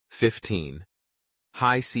15.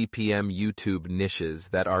 High CPM YouTube niches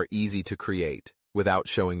that are easy to create without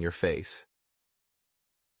showing your face.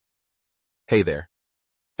 Hey there.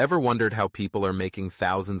 Ever wondered how people are making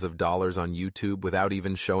thousands of dollars on YouTube without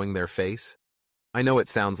even showing their face? I know it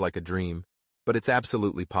sounds like a dream, but it's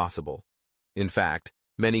absolutely possible. In fact,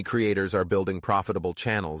 many creators are building profitable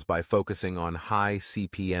channels by focusing on high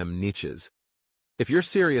CPM niches. If you're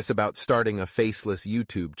serious about starting a faceless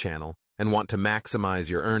YouTube channel and want to maximize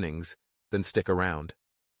your earnings, then stick around.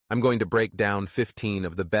 I'm going to break down 15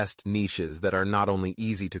 of the best niches that are not only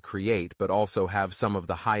easy to create but also have some of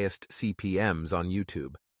the highest CPMs on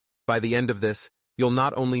YouTube. By the end of this, you'll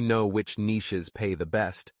not only know which niches pay the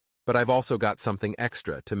best, but I've also got something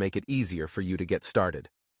extra to make it easier for you to get started.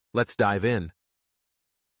 Let's dive in.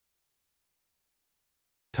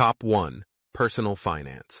 Top 1. Personal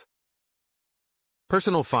Finance.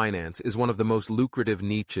 Personal finance is one of the most lucrative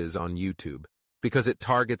niches on YouTube because it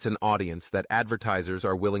targets an audience that advertisers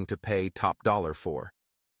are willing to pay top dollar for.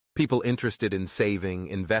 People interested in saving,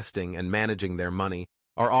 investing, and managing their money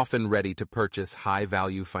are often ready to purchase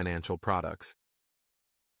high-value financial products.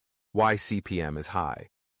 Why CPM is high?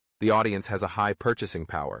 The audience has a high purchasing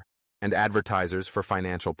power, and advertisers for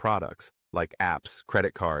financial products, like apps,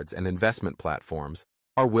 credit cards, and investment platforms,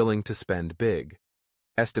 are willing to spend big.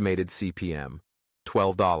 Estimated CPM,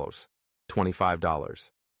 $12, $25.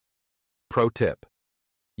 Pro tip: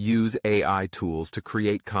 use AI tools to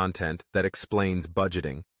create content that explains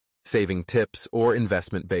budgeting, saving tips, or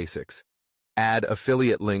investment basics. Add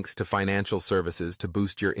affiliate links to financial services to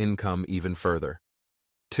boost your income even further.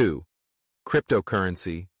 2.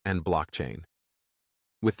 Cryptocurrency and blockchain.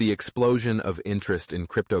 With the explosion of interest in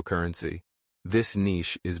cryptocurrency, this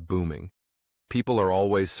niche is booming. People are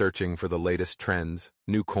always searching for the latest trends,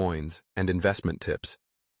 new coins, and investment tips.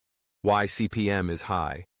 Why CPM is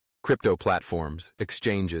high? Crypto platforms,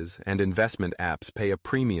 exchanges, and investment apps pay a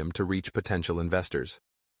premium to reach potential investors.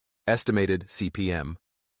 Estimated CPM,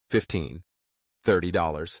 $15,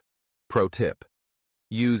 $30. Pro tip: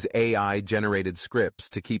 use AI-generated scripts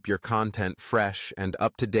to keep your content fresh and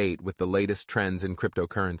up to date with the latest trends in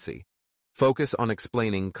cryptocurrency. Focus on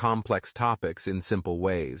explaining complex topics in simple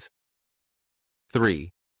ways.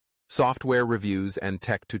 3. Software reviews and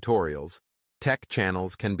tech tutorials. Tech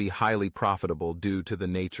channels can be highly profitable due to the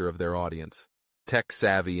nature of their audience.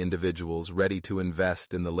 Tech-savvy individuals ready to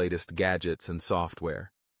invest in the latest gadgets and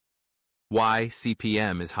software. Why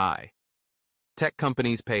CPM is high? Tech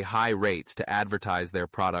companies pay high rates to advertise their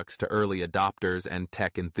products to early adopters and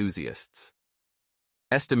tech enthusiasts.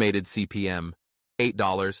 Estimated CPM,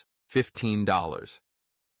 $8, $15.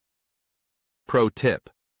 Pro tip: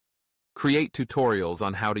 create tutorials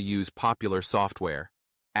on how to use popular software,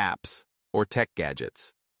 apps, or tech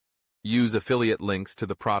gadgets. Use affiliate links to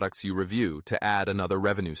the products you review to add another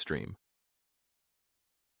revenue stream.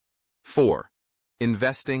 4.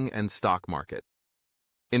 Investing and stock market.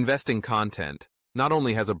 Investing content not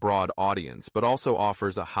only has a broad audience but also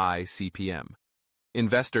offers a high CPM.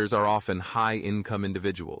 Investors are often high-income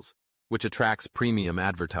individuals, which attracts premium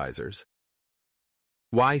advertisers.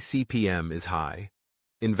 Why CPM is high?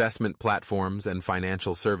 Investment platforms and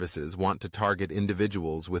financial services want to target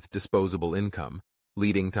individuals with disposable income,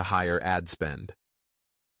 leading to higher ad spend.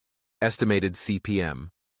 Estimated CPM,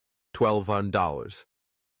 $12,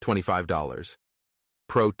 $25.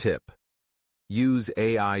 Pro tip: use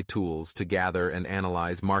AI tools to gather and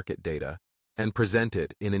analyze market data and present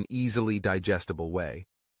it in an easily digestible way.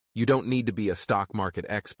 You don't need to be a stock market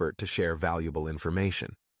expert to share valuable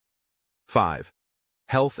information. 5.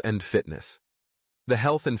 Health and fitness. The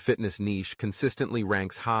health and fitness niche consistently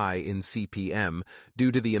ranks high in CPM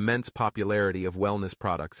due to the immense popularity of wellness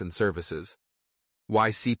products and services.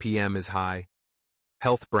 Why CPM is high?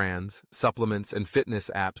 Health brands, supplements, and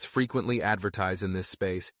fitness apps frequently advertise in this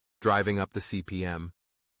space, driving up the CPM.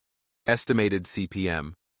 Estimated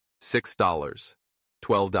CPM, $6,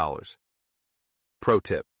 $12. Pro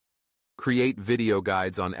tip: create video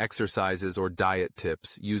guides on exercises or diet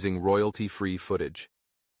tips using royalty-free footage.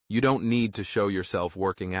 You don't need to show yourself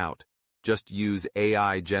working out. Just use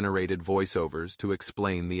AI-generated voiceovers to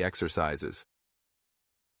explain the exercises.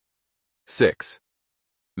 6.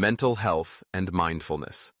 Mental health and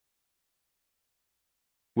mindfulness.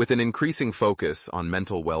 With an increasing focus on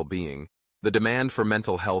mental well-being, the demand for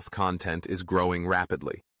mental health content is growing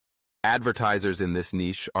rapidly. Advertisers in this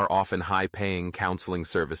niche are often high-paying counseling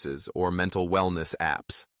services or mental wellness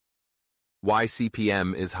apps. Why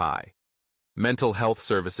CPM is high? Mental health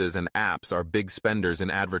services and apps are big spenders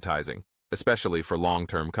in advertising, especially for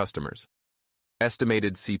long-term customers.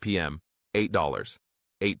 Estimated CPM, $8,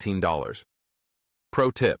 $18.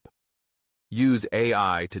 Pro tip: Use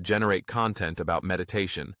AI to generate content about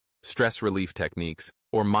meditation, stress relief techniques,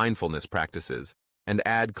 or mindfulness practices, and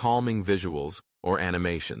add calming visuals or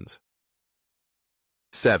animations.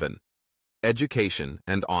 7. Education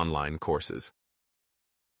and online courses.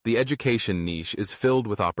 The education niche is filled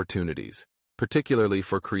with opportunities, particularly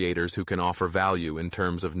for creators who can offer value in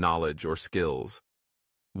terms of knowledge or skills.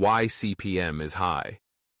 Why CPM is high.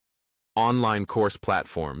 Online course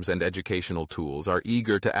platforms and educational tools are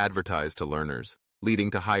eager to advertise to learners,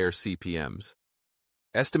 leading to higher CPMs.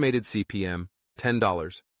 Estimated CPM,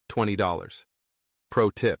 $10, $20. Pro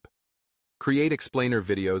tip: create explainer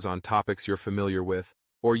videos on topics you're familiar with,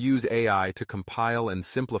 or use AI to compile and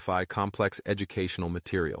simplify complex educational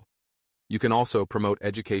material. You can also promote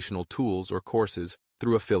educational tools or courses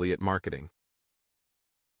through affiliate marketing.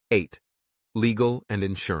 8. Legal and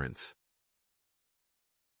insurance.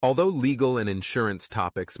 Although legal and insurance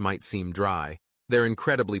topics might seem dry, they're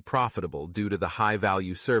incredibly profitable due to the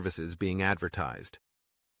high-value services being advertised.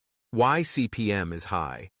 Why CPM is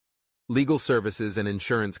high. Legal services and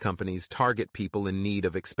insurance companies target people in need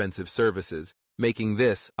of expensive services, making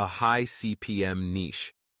this a high CPM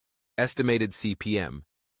niche. Estimated CPM,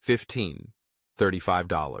 $15,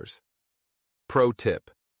 $35. Pro tip: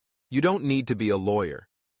 you don't need to be a lawyer.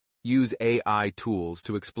 Use AI tools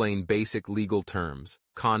to explain basic legal terms,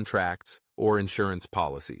 contracts, or insurance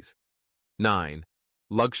policies. 9.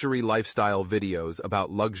 Luxury lifestyle videos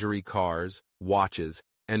about luxury cars, watches,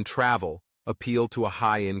 and travel appeal to a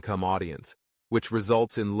high-income audience, which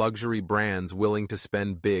results in luxury brands willing to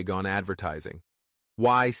spend big on advertising.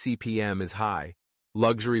 Why CPM is high.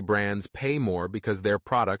 Luxury brands pay more because their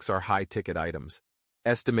products are high-ticket items.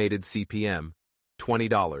 Estimated CPM,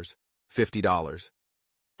 $20, $50.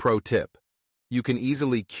 Pro tip: you can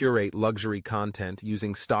easily curate luxury content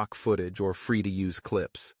using stock footage or free-to-use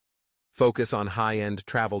clips. Focus on high-end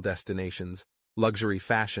travel destinations, luxury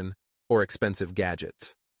fashion, or expensive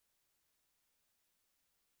gadgets.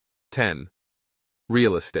 10.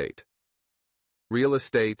 Real estate. Real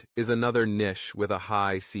estate is another niche with a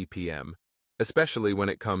high CPM, especially when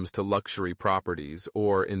it comes to luxury properties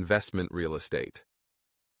or investment real estate.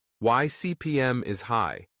 Why CPM is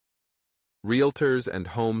high. Realtors and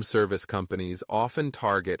home service companies often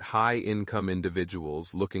target high-income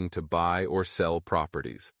individuals looking to buy or sell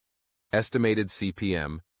properties. Estimated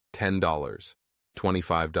CPM, $10,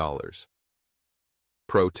 $25.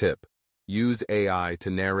 Pro tip: use AI to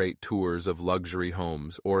narrate tours of luxury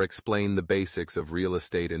homes or explain the basics of real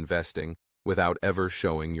estate investing without ever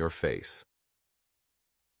showing your face.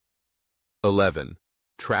 11.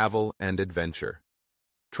 Travel and adventure.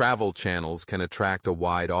 Travel channels can attract a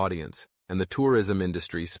wide audience, and the tourism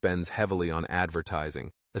industry spends heavily on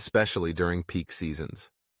advertising, especially during peak seasons.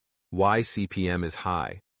 Why CPM is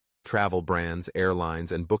high. Travel brands,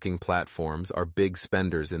 airlines, and booking platforms are big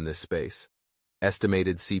spenders in this space.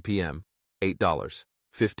 Estimated CPM, $8,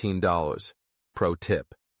 $15. Pro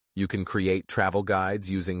tip: you can create travel guides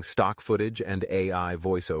using stock footage and AI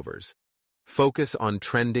voiceovers. Focus on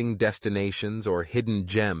trending destinations or hidden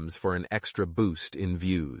gems for an extra boost in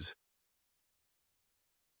views.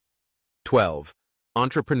 12.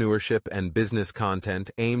 Entrepreneurship and business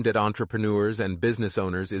content aimed at entrepreneurs and business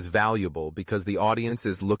owners is valuable because the audience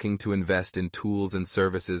is looking to invest in tools and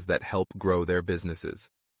services that help grow their businesses.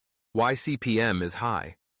 Why CPM is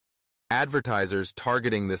high. Advertisers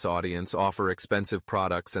targeting this audience offer expensive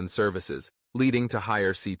products and services, leading to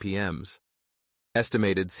higher CPMs.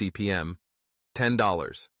 Estimated CPM,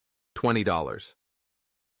 $10, $20.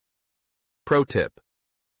 Pro tip: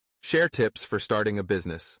 share tips for starting a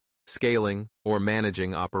business, scaling, or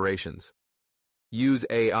managing operations. Use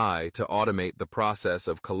AI to automate the process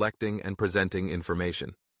of collecting and presenting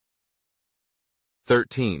information.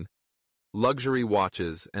 13. Luxury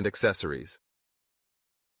watches and accessories.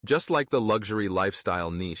 Just like the luxury lifestyle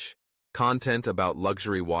niche, content about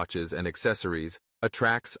luxury watches and accessories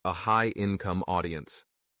attracts a high-income audience.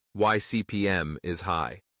 Why CPM is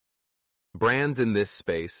high. Brands in this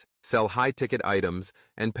space sell high-ticket items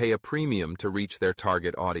and pay a premium to reach their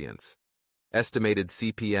target audience. Estimated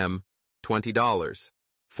CPM, $20,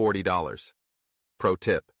 $40. Pro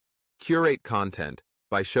tip: curate content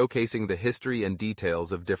by showcasing the history and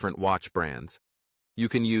details of different watch brands. You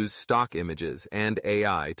can use stock images and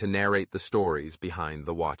AI to narrate the stories behind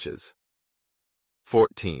the watches.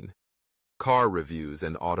 14. Car reviews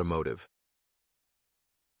and automotive.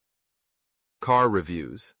 Car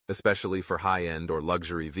reviews, especially for high-end or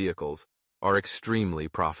luxury vehicles, are extremely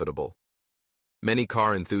profitable. Many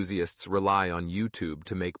car enthusiasts rely on YouTube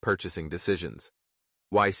to make purchasing decisions.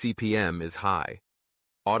 Why CPM is high.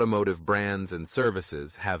 Automotive brands and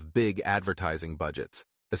services have big advertising budgets,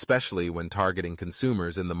 especially when targeting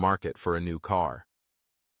consumers in the market for a new car.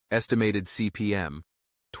 Estimated CPM,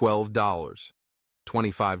 $12,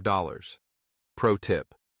 $25. Pro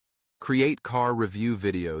tip: create car review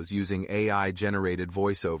videos using AI-generated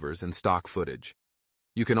voiceovers and stock footage.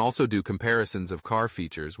 You can also do comparisons of car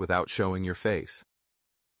features without showing your face.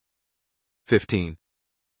 15.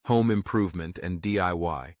 Home improvement and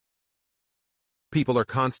DIY. People are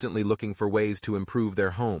constantly looking for ways to improve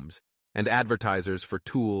their homes, and advertisers for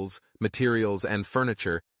tools, materials, and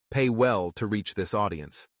furniture pay well to reach this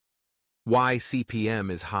audience. Why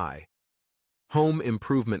CPM is high. Home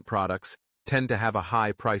improvement products tend to have a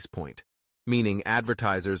high price point, meaning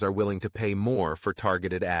advertisers are willing to pay more for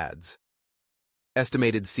targeted ads.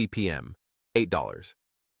 Estimated CPM, $8,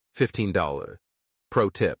 $15. Pro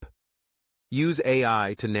tip: use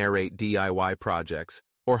AI to narrate DIY projects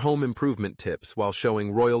or home improvement tips while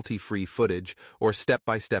showing royalty-free footage or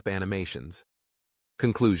step-by-step animations.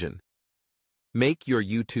 Conclusion: make your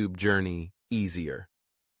YouTube journey easier.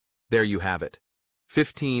 There you have it.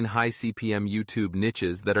 15 high CPM YouTube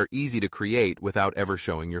niches that are easy to create without ever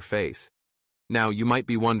showing your face. Now, you might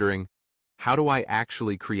be wondering, how do I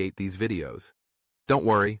actually create these videos? Don't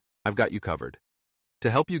worry, I've got you covered. To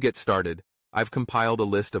help you get started, I've compiled a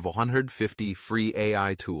list of 150 free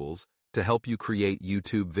AI tools to help you create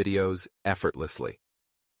YouTube videos effortlessly.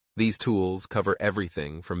 These tools cover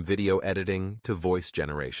everything from video editing to voice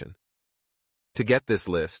generation. To get this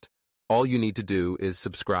list, all you need to do is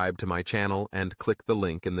subscribe to my channel and click the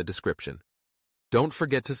link in the description. Don't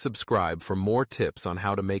forget to subscribe for more tips on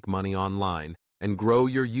how to make money online and grow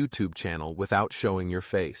your YouTube channel without showing your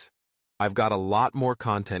face. I've got a lot more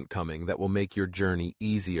content coming that will make your journey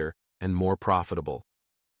easier and more profitable.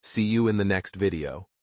 See you in the next video.